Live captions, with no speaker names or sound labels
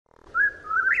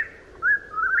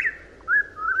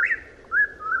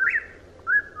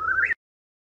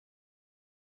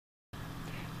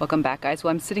Welcome back, guys.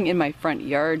 Well, I'm sitting in my front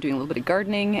yard doing a little bit of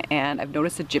gardening, and I've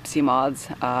noticed that gypsy moths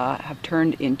have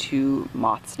turned into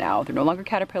moths now. They're no longer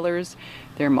caterpillars,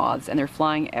 they're moths, and they're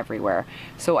flying everywhere.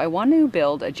 So I want to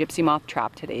build a gypsy moth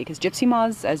trap today, because gypsy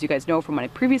moths, as you guys know from my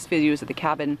previous videos at the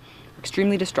cabin, are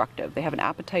extremely destructive. They have an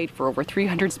appetite for over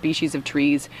 300 species of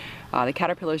trees. The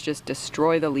caterpillars just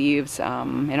destroy the leaves.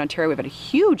 In Ontario, we've had a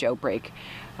huge outbreak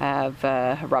of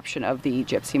eruption of the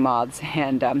gypsy moths,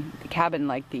 and the cabin,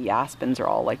 like the aspens, are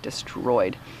all like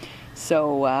destroyed.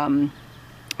 So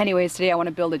anyways, today I want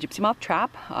to build a gypsy moth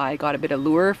trap. I got a bit of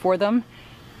lure for them,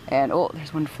 and oh,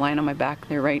 there's one flying on my back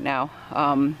there right now.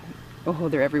 Oh,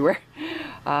 they're everywhere.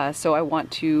 So I want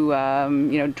to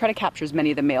you know, try to capture as many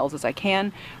of the males as I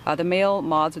can. The male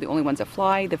moths are the only ones that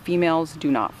fly. The females do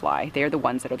not fly. They are the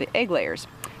ones that are the egg layers.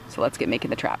 So let's get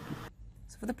making the trap.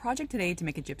 For the project today, to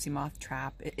make a gypsy moth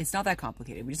trap, it's not that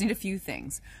complicated. We just need a few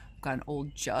things. I've got an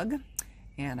old jug,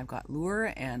 and I've got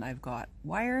lure, and I've got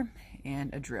wire,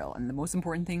 and a drill, and the most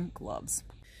important thing, gloves.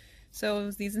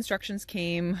 So these instructions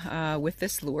came with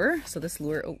this lure. So this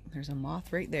lure, oh, there's a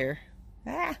moth right there.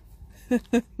 Ah!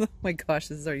 Oh my gosh,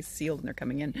 this is already sealed and they're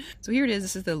coming in. So here it is.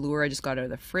 This is the lure I just got out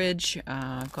of the fridge.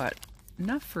 I've got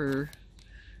enough for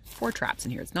 4 traps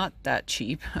in here. It's not that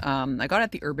cheap. I got it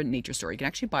at the Urban Nature Store. You can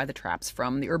actually buy the traps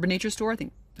from the Urban Nature Store. I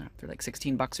think they're like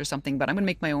 16 bucks or something, but I'm gonna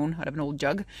make my own out of an old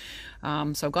jug.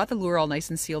 So I've got the lure all nice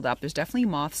and sealed up. There's definitely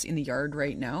moths in the yard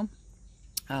right now.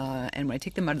 And when I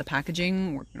take them out of the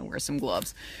packaging, we're gonna wear some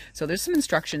gloves. So there's some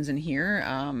instructions in here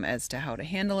as to how to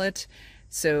handle it.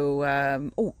 So,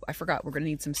 oh, I forgot, we're gonna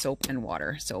need some soap and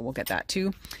water. So we'll get that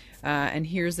too. And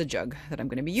here's the jug that I'm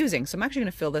going to be using. So I'm actually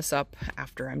going to fill this up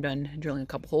after I'm done drilling a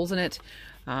couple holes in it.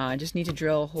 I just need to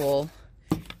drill a hole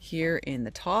here in the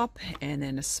top, and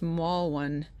then a small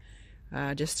one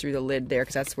just through the lid there,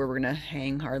 because that's where we're going to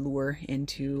hang our lure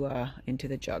into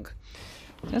the jug.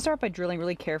 I'm going to start by drilling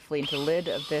really carefully into the lid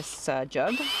of this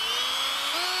jug.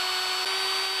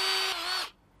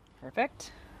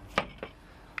 Perfect.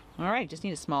 All right, just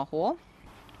need a small hole.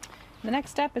 The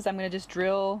next step is I'm going to just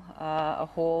drill a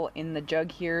hole in the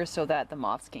jug here so that the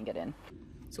moths can get in.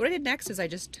 So what I did next is I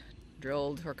just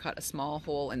drilled or cut a small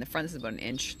hole in the front. This is about 1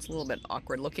 inch. It's a little bit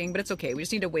awkward looking, but it's okay. We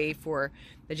just need a way for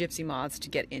the gypsy moths to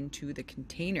get into the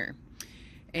container.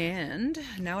 And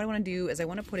now what I want to do is I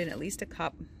want to put in at least a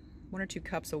cup, 1 or 2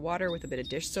 cups of water with a bit of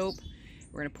dish soap.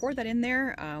 We're going to pour that in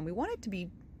there. We want it to be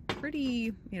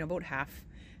pretty, you know, about half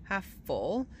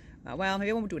full. Well, maybe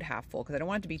I won't do it half full because I don't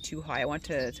want it to be too high. I want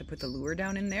to put the lure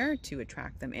down in there to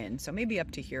attract them in. So maybe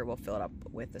up to here we'll fill it up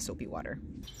with the soapy water.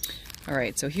 All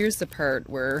right, so here's the part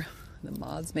where the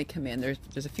moths may come in.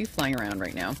 There's a few flying around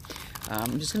right now.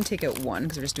 I'm just going to take out one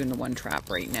because we're just doing the one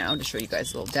trap right now to show you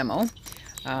guys a little demo.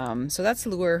 So that's the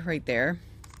lure right there.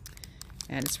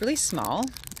 And it's really small.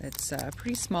 It's a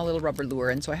pretty small little rubber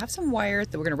lure. And so I have some wire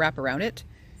that we're going to wrap around it.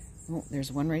 Oh,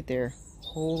 there's one right there.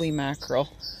 Holy mackerel.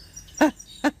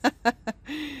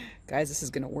 Guys, this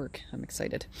is gonna work. I'm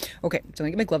excited. Okay, so I'm gonna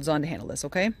get my gloves on to handle this,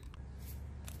 okay?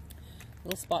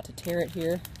 Little spot to tear it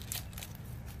here.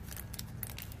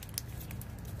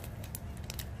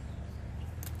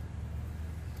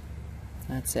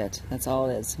 That's it. That's all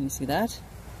it is. Can you see that?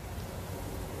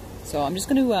 So I'm just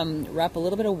gonna wrap a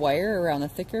little bit of wire around the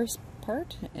thicker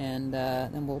part, and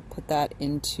then we'll put that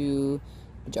into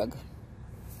the jug.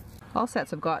 All set,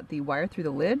 so I've got the wire through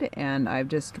the lid, and I've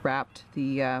just wrapped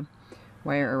the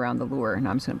wire around the lure.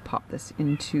 Now I'm just going to pop this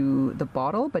into the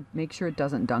bottle, but make sure it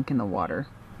doesn't dunk in the water.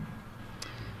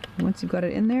 And once you've got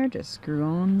it in there, just screw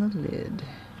on the lid.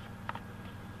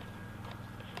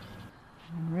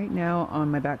 And right now on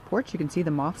my back porch, you can see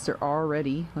the moths are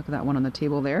already, look at that one on the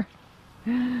table there,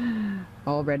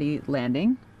 already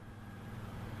landing.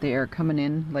 They are coming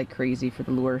in like crazy for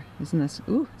the lure. Isn't this,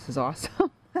 ooh, this is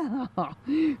awesome.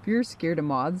 If you're scared of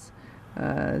moths,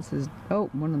 this is, oh,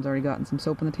 one of them's already gotten some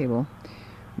soap on the table.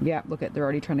 Yeah, look at, they're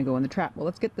already trying to go in the trap. Well,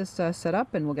 let's get this set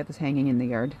up and we'll get this hanging in the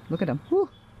yard. Look at them. Woo.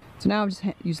 So now I'll just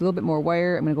use a little bit more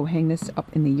wire. I'm going to go hang this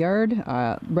up in the yard.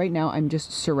 Right now I'm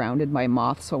just surrounded by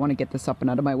moths, so I want to get this up and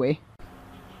out of my way.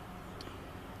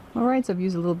 Alright, so I've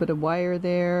used a little bit of wire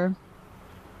there.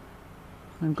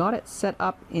 I've got it set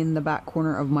up in the back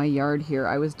corner of my yard here.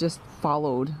 I was just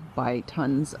followed by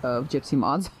tons of gypsy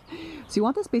moths. So you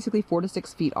want this basically 4 to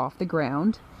 6 feet off the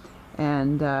ground,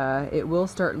 and it will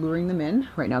start luring them in.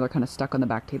 Right now they're kind of stuck on the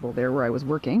back table there where I was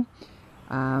working.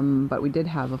 But we did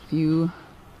have a few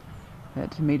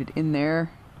that made it in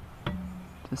there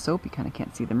to the soap. You kind of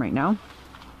can't see them right now.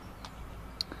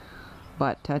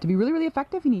 But to be really, really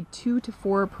effective, you need 2 to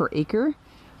 4 per acre.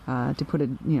 to put a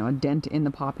a dent in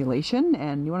the population,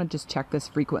 and you want to just check this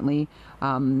frequently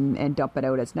and dump it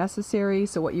out as necessary.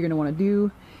 So what you're going to want to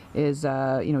do is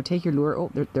take your lure.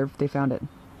 Oh, they found it.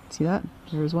 See that?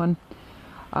 There's one.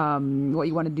 What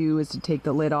you want to do is to take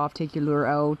the lid off, take your lure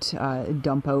out,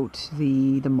 dump out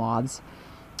the moths.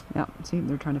 Yeah, see,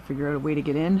 they're trying to figure out a way to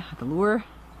get in at the lure.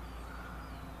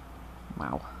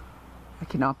 Wow. I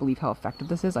cannot believe how effective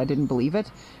this is. I didn't believe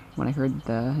it when I heard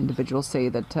the individuals say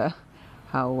that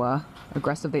how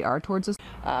aggressive they are towards us.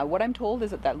 What I'm told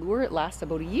is that lure, it lasts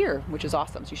about a year, which is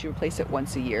awesome. So you should replace it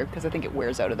once a year because I think it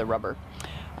wears out of the rubber.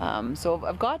 So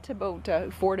I've got about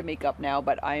 4 to make up now,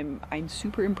 but I'm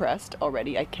super impressed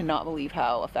already. I cannot believe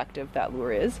how effective that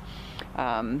lure is.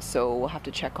 So we'll have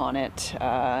to check on it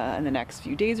in the next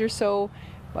few days or so,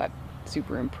 but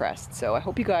super impressed. So I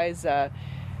hope you guys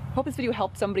hope this video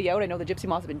helped somebody out. I know the gypsy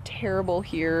moths have been terrible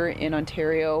here in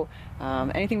Ontario.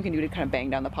 Anything we can do to kind of bang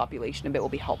down the population a bit will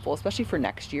be helpful, especially for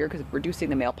next year, because reducing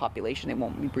the male population, they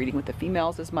won't be breeding with the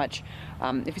females as much.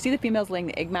 If you see the females laying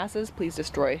the egg masses, please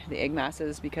destroy the egg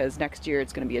masses, because next year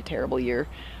it's going to be a terrible year,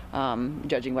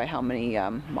 judging by how many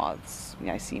moths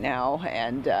I see now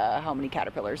and how many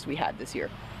caterpillars we had this year.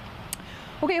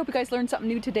 Okay, I hope you guys learned something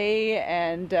new today,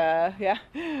 and yeah,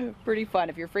 pretty fun.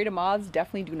 If you're afraid of moths,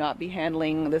 definitely do not be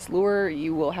handling this lure.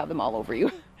 You will have them all over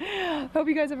you. Hope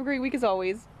you guys have a great week as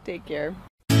always. Take care.